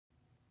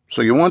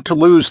So you want to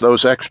lose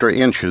those extra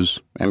inches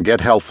and get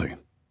healthy.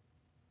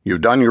 You've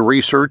done your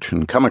research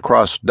and come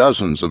across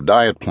dozens of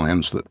diet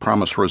plans that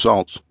promise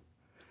results.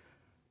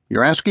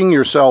 You're asking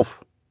yourself,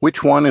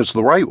 which one is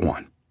the right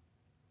one?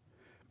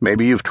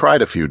 Maybe you've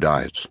tried a few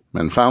diets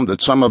and found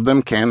that some of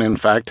them can in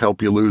fact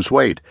help you lose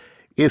weight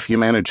if you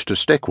manage to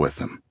stick with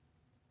them.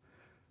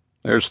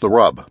 There's the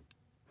rub.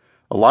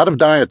 A lot of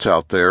diets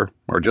out there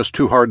are just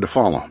too hard to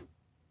follow.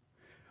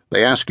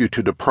 They ask you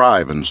to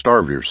deprive and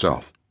starve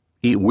yourself,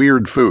 eat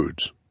weird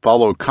foods,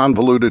 follow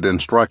convoluted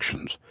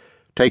instructions,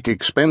 take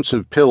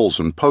expensive pills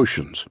and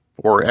potions,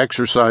 or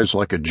exercise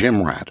like a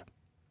gym rat.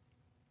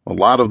 A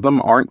lot of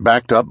them aren't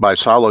backed up by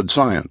solid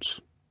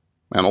science,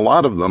 and a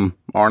lot of them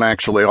aren't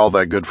actually all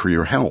that good for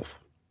your health.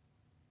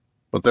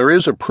 But there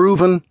is a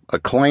proven,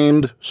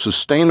 acclaimed,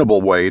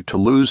 sustainable way to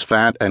lose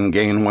fat and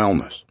gain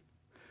wellness: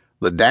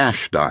 the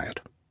DASH diet.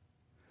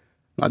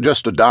 Not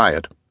just a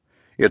diet,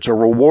 it's a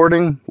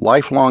rewarding,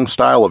 lifelong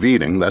style of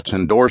eating that's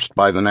endorsed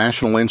by the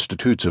National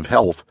Institutes of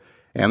Health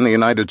and the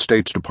United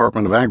States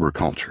Department of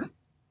Agriculture.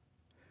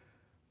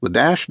 The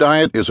DASH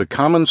diet is a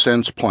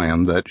common-sense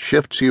plan that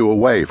shifts you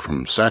away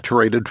from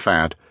saturated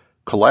fat,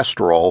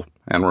 cholesterol,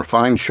 and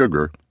refined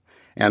sugar,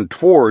 and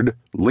toward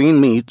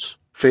lean meats,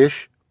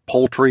 fish,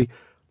 poultry,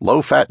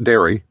 low-fat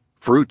dairy,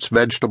 fruits,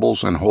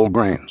 vegetables, and whole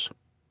grains.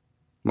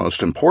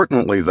 Most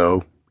importantly,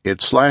 though,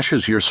 it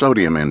slashes your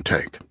sodium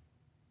intake.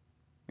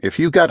 If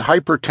you've got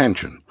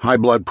hypertension, high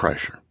blood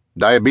pressure,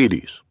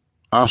 diabetes,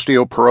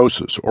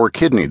 osteoporosis, or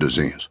kidney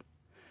disease,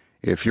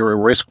 if you're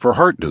at risk for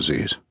heart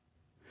disease,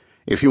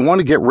 if you want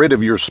to get rid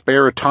of your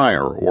spare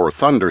tire or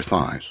thunder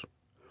thighs,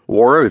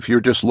 or if you're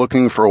just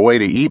looking for a way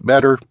to eat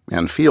better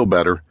and feel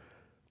better,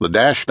 the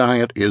DASH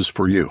diet is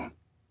for you.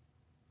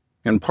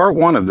 In part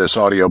 1 of this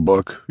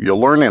audiobook, you'll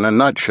learn in a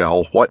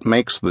nutshell what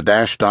makes the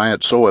DASH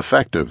diet so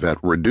effective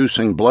at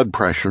reducing blood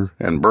pressure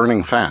and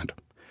burning fat,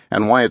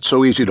 and why it's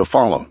so easy to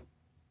follow.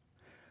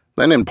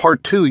 Then in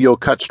part 2, you'll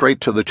cut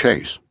straight to the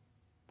chase: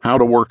 how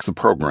to work the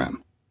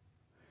program.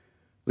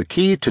 The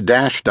key to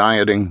DASH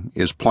dieting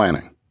is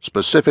planning,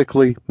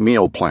 specifically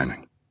meal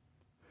planning.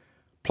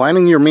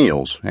 Planning your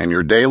meals and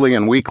your daily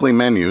and weekly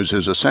menus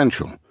is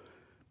essential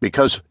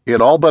because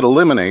it all but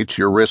eliminates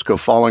your risk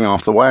of falling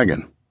off the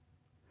wagon.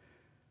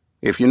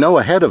 If you know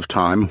ahead of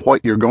time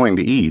what you're going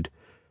to eat,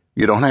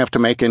 you don't have to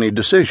make any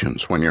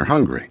decisions when you're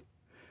hungry.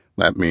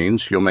 That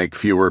means you'll make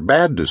fewer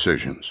bad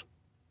decisions.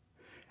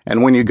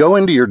 And when you go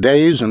into your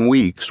days and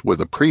weeks with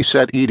a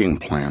preset eating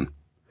plan,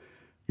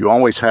 you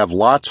always have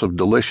lots of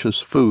delicious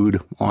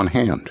food on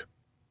hand.